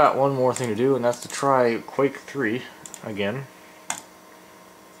still got one more thing to do, and that's to try Quake 3 again.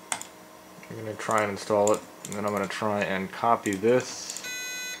 I'm going to try and install it, and then I'm going to try and copy this.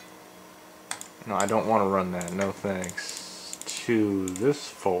 No, I don't want to run that, no thanks. To this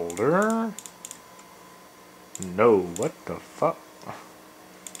folder. No, what the fuck?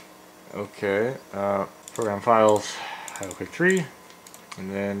 Okay, program files, Quake 3,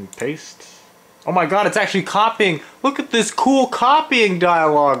 and then paste. Oh my god, it's actually copying! Look at this cool copying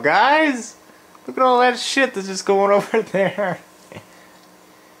dialogue, guys! Look at all that shit that's just going over there.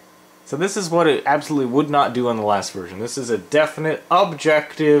 So this is what it absolutely would not do on the last version. This is a definite,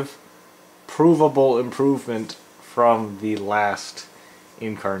 objective, provable improvement from the last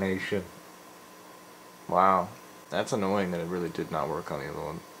incarnation. Wow. That's annoying that it really did not work on the other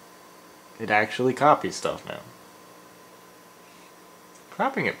one. It actually copies stuff now.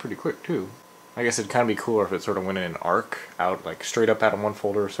 Copying it pretty quick too. I guess it'd kind of be cooler if it sort of went in an arc, out like straight up out of one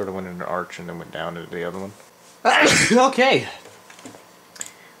folder, sort of went in an arch and then went down into the other one. Okay.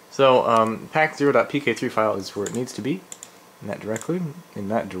 So pack0.pk3 file is where it needs to be. In that directory.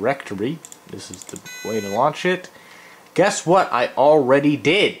 This is the way to launch it. Guess what? I already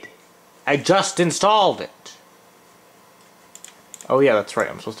did. I just installed it. Oh yeah, that's right.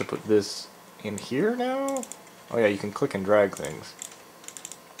 I'm supposed to put this in here now? Oh yeah, you can click and drag things.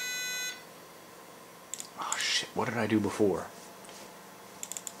 Oh shit, what did I do before?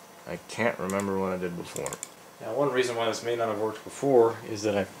 I can't remember what I did before. Now one reason why this may not have worked before is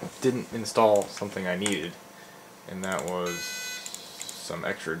that I didn't install something I needed. And that was some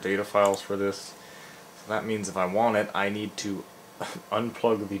extra data files for this. So that means if I want it, I need to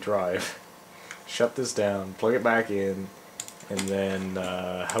unplug the drive, shut this down, plug it back in, and then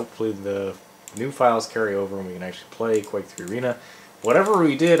hopefully the new files carry over and we can actually play Quake 3 Arena. Whatever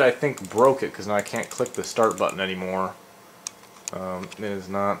we did, I think broke it because now I can't click the start button anymore. It is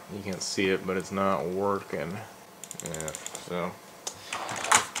not, you can't see it, but it's not working. Yeah, so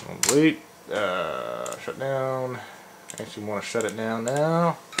wait, shut down. I actually want to shut it down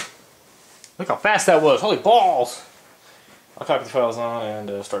now. Look how fast that was, holy balls! I'll copy the files on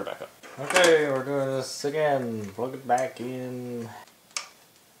and start it back up. Okay, we're doing this again. Plug it back in.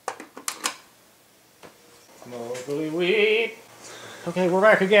 Wait. Okay, we're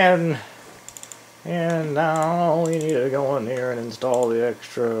back again. And now we need to go in here and install the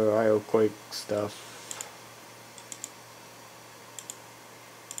extra IO Quake stuff.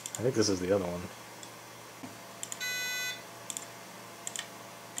 I think this is the other one.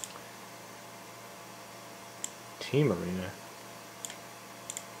 Team Arena.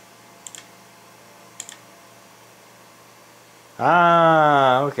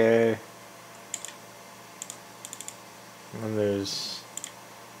 Ah, okay. And there's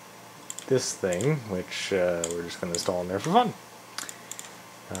this thing, which we're just going to install in there for fun.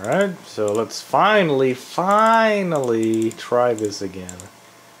 Alright, so let's finally try this again.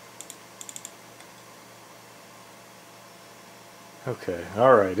 Okay,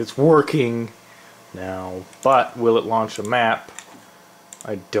 alright, it's working now, but will it launch a map?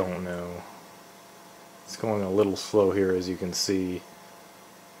 I don't know. It's going a little slow here, as you can see.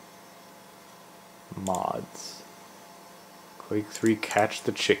 Mods. Quake 3 Catch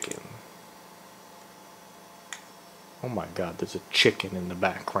the Chicken. Oh my god, there's a chicken in the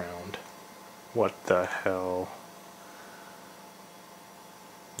background. What the hell?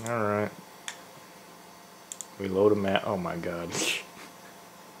 Alright. We load a map. Oh my god.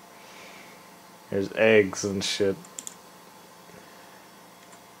 There's eggs and shit.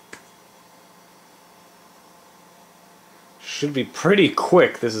 should be pretty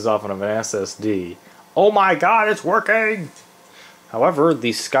quick. This is off of an SSD. Oh my god, it's working! However, the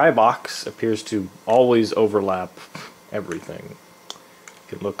skybox appears to always overlap everything. You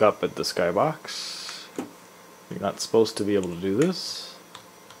can look up at the skybox. You're not supposed to be able to do this.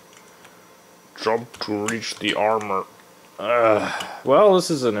 Jump to reach the armor. Well,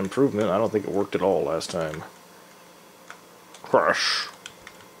 this is an improvement. I don't think it worked at all last time. Crash.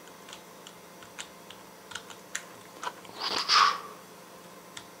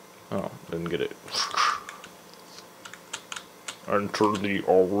 Oh, didn't get it. Enter the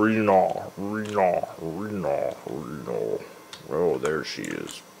arena. Oh, there she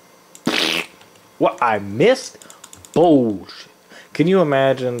is. What? I missed? Bullshit. Can you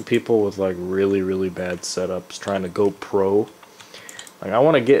imagine people with like really, really bad setups trying to go pro? Like, I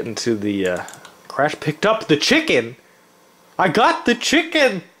want to get into the Crash picked up the chicken. I got the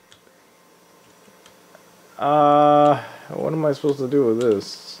chicken. What am I supposed to do with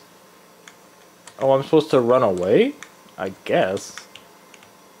this? Oh, I'm supposed to run away? I guess.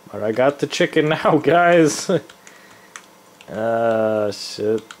 But I got the chicken now, guys.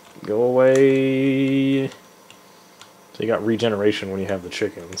 Shit. Go away. So you got regeneration when you have the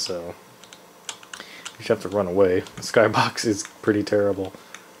chicken, so you just have to run away. The skybox is pretty terrible.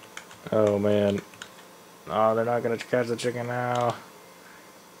 Oh man. Oh, they're not gonna catch the chicken now.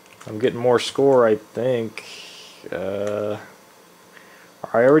 I'm getting more score, I think.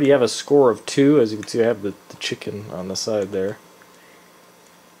 I already have a score of 2. As you can see, I have the chicken on the side there.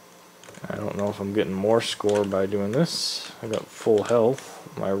 I don't know if I'm getting more score by doing this. I got full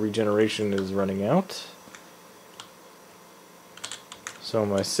health. My regeneration is running out. So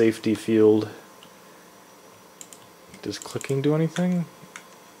my safety field... Does clicking do anything?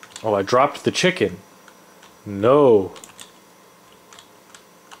 Oh, I dropped the chicken. No.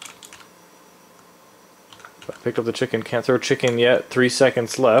 I picked up the chicken. Can't throw chicken yet. 3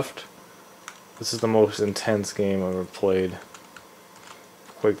 seconds left. This is the most intense game I've ever played.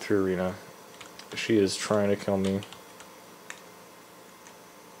 Quake 3 Arena. She is trying to kill me.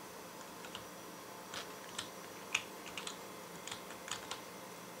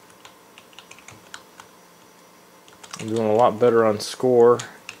 I'm doing a lot better on score.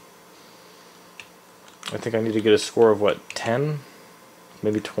 I think I need to get a score of what, 10?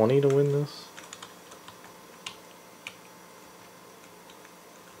 Maybe 20 to win this?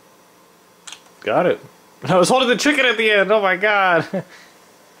 Got it. I was holding the chicken at the end. Oh my god.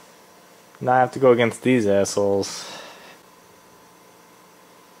 Now I have to go against these assholes.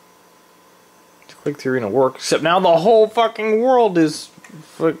 Quake 3 Arena work. Except now the whole fucking world is...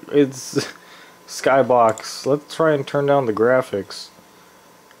 It's... Skybox. Let's try and turn down the graphics.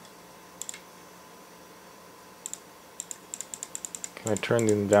 Can I turn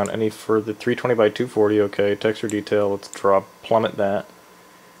them down any further? 320 by 240, okay. Texture detail, let's plummet that.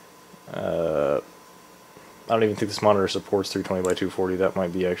 I don't even think this monitor supports 320 by 240. That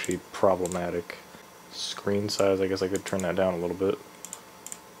might be actually problematic. Screen size, I guess I could turn that down a little bit.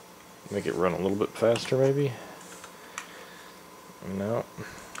 Make it run a little bit faster, maybe? No.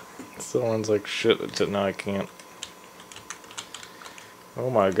 It still runs like shit, except now I can't. Oh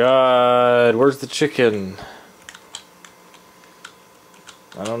my god, where's the chicken?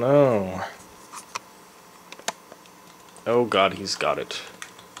 I don't know. Oh god, he's got it.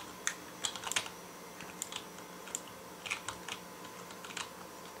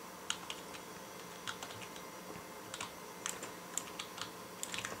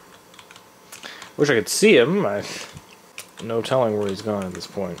 Wish I could see him. No telling where he's gone at this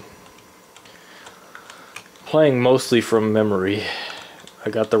point. Playing mostly from memory.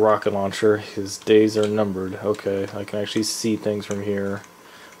 I got the rocket launcher. His days are numbered. Okay, I can actually see things from here.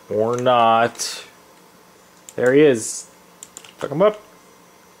 Or not. There he is. Pick him up.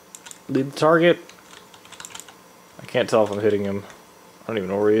 Lead the target. I can't tell if I'm hitting him. I don't even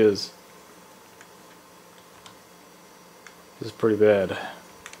know where he is. This is pretty bad.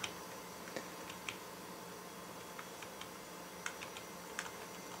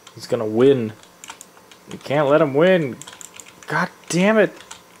 He's gonna win. You can't let him win. God damn it.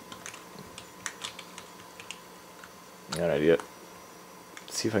 Got an idea.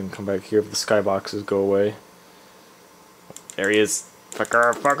 Let's see if I can come back here if the skyboxes go away. There he is.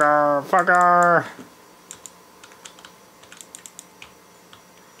 Fucker, fucker, fucker.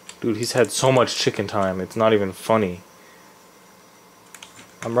 Dude, he's had so much chicken time. It's not even funny.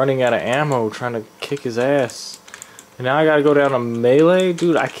 I'm running out of ammo trying to kick his ass. And now I gotta go down to melee?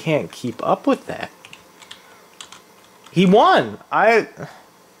 Dude, I can't keep up with that. He won! It's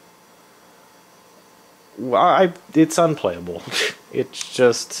unplayable.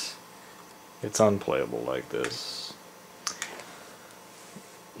 It's unplayable like this.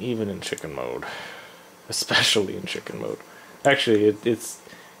 even in chicken mode. Especially in chicken mode. Actually, it's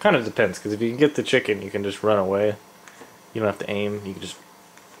kind of depends, because if you can get the chicken, you can just run away. You don't have to aim. You can just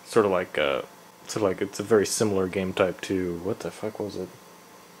sort of like it's a very similar game type to, what the fuck was it?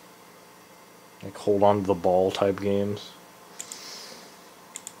 Like hold on to the ball type games.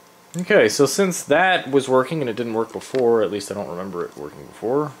 Okay, so since that was working and it didn't work before, at least I don't remember it working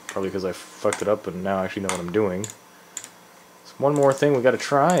before, probably because I fucked it up and now I actually know what I'm doing. So one more thing we got to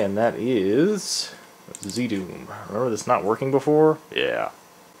try, and that is Z-Doom. Remember this not working before? Yeah.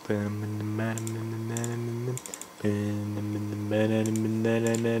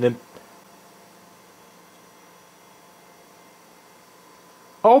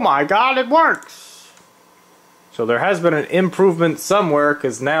 Oh my god, it works! So there has been an improvement somewhere,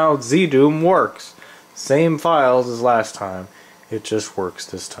 because now Z-Doom works. Same files as last time. It just works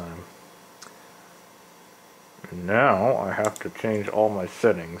this time. Now I have to change all my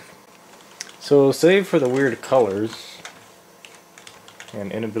settings. So save for the weird colors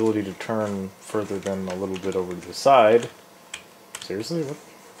and inability to turn further than a little bit over to the side. Seriously? What?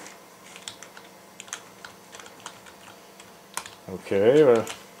 Okay,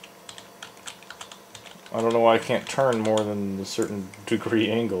 I don't know why I can't turn more than a certain degree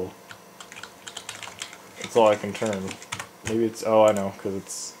angle. That's all I can turn. Maybe it's... oh, I know, because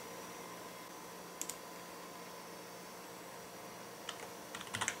it's...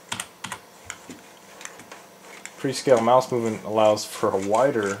 Pre-scale mouse movement allows for a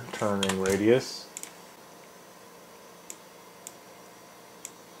wider turning radius.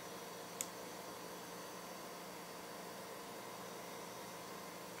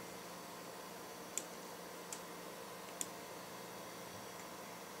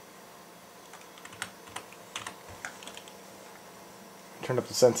 Turn up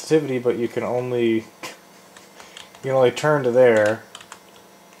the sensitivity, but you can only turn to there.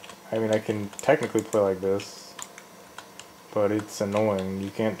 I mean, I can technically play like this, but it's annoying. You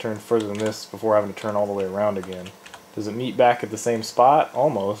can't turn further than this before having to turn all the way around again. Does it meet back at the same spot?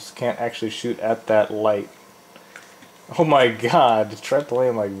 Almost. Can't actually shoot at that light. Oh my god, try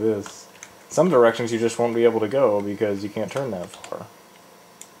playing like this. Some directions you just won't be able to go because you can't turn that far.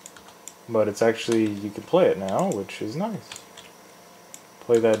 But it's actually, you can play it now, which is nice.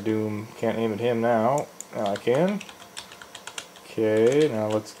 Play that Doom. Can't aim at him now. Now I can. Okay, now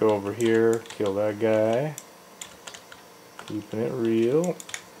let's go over here. Kill that guy. Keeping it real.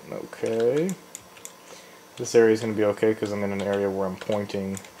 Okay. This area is going to be okay because I'm in an area where I'm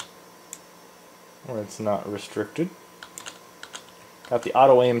pointing, where it's not restricted. Got the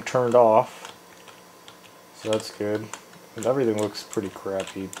auto aim turned off, so that's good. And everything looks pretty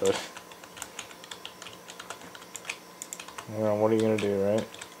crappy, but you know, what are you going to do, right?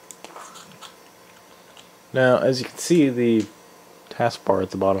 Now, as you can see, the taskbar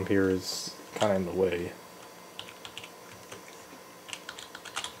at the bottom here is kind of in the way.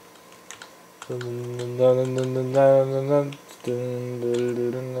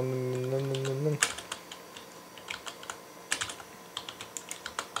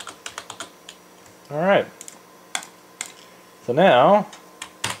 Alright. So now,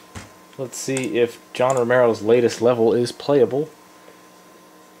 let's see if John Romero's latest level is playable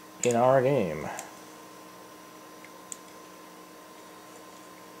in our game.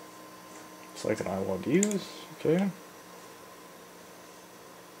 Select an I want to use. Okay.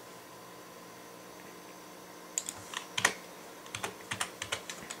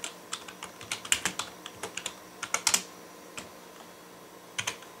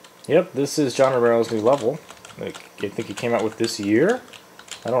 Yep, this is John Romero's new level. I think he came out with this year?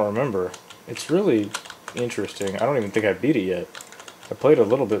 I don't remember. It's really interesting. I don't even think I beat it yet. I played a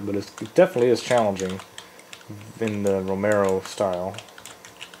little bit, but it definitely is challenging in the Romero style.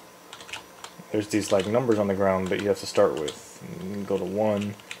 There's these like numbers on the ground that you have to start with. You can go to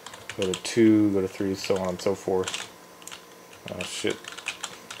 1, go to 2, go to 3, so on and so forth. Oh shit.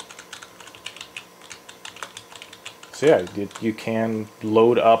 So yeah, you can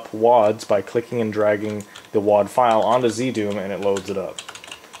load up WADs by clicking and dragging the WAD file onto Z-Doom and it loads it up.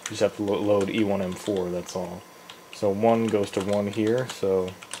 You just have to load E1M4, that's all. So 1 goes to 1 here, so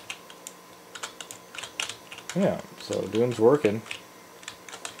yeah, so Doom's working.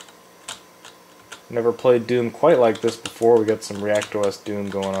 Never played Doom quite like this before. We got some ReactOS Doom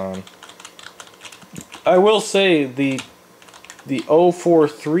going on. I will say the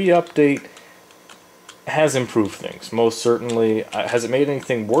 0.43 update has improved things, most certainly. Has it made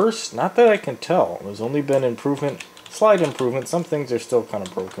anything worse? Not that I can tell. There's only been improvement, slight improvement. Some things are still kind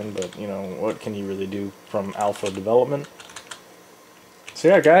of broken, but you know, what can you really do from alpha development? So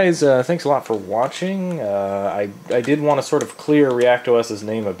yeah, guys, thanks a lot for watching. I did want to sort of clear ReactOS's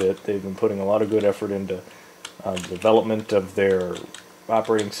name a bit. They've been putting a lot of good effort into development of their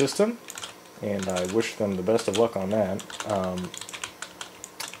operating system, and I wish them the best of luck on that.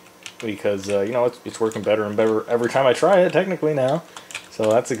 Because you know, it's working better and better every time I try it, technically now, so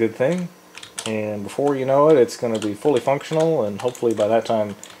that's a good thing. And before you know it, it's going to be fully functional, and hopefully by that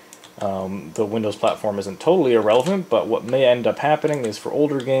time the Windows platform isn't totally irrelevant. But what may end up happening is, for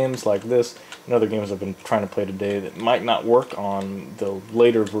older games like this and other games I've been trying to play today that might not work on the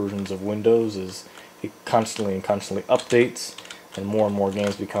later versions of Windows, is it constantly updates, and more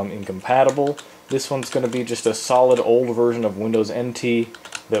games become incompatible. This one's going to be just a solid old version of Windows NT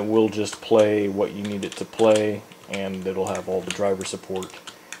that will just play what you need it to play, and it'll have all the driver support,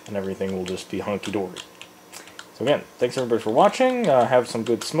 and everything will just be hunky-dory. So again, thanks everybody for watching, have some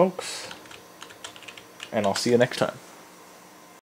good smokes, and I'll see you next time.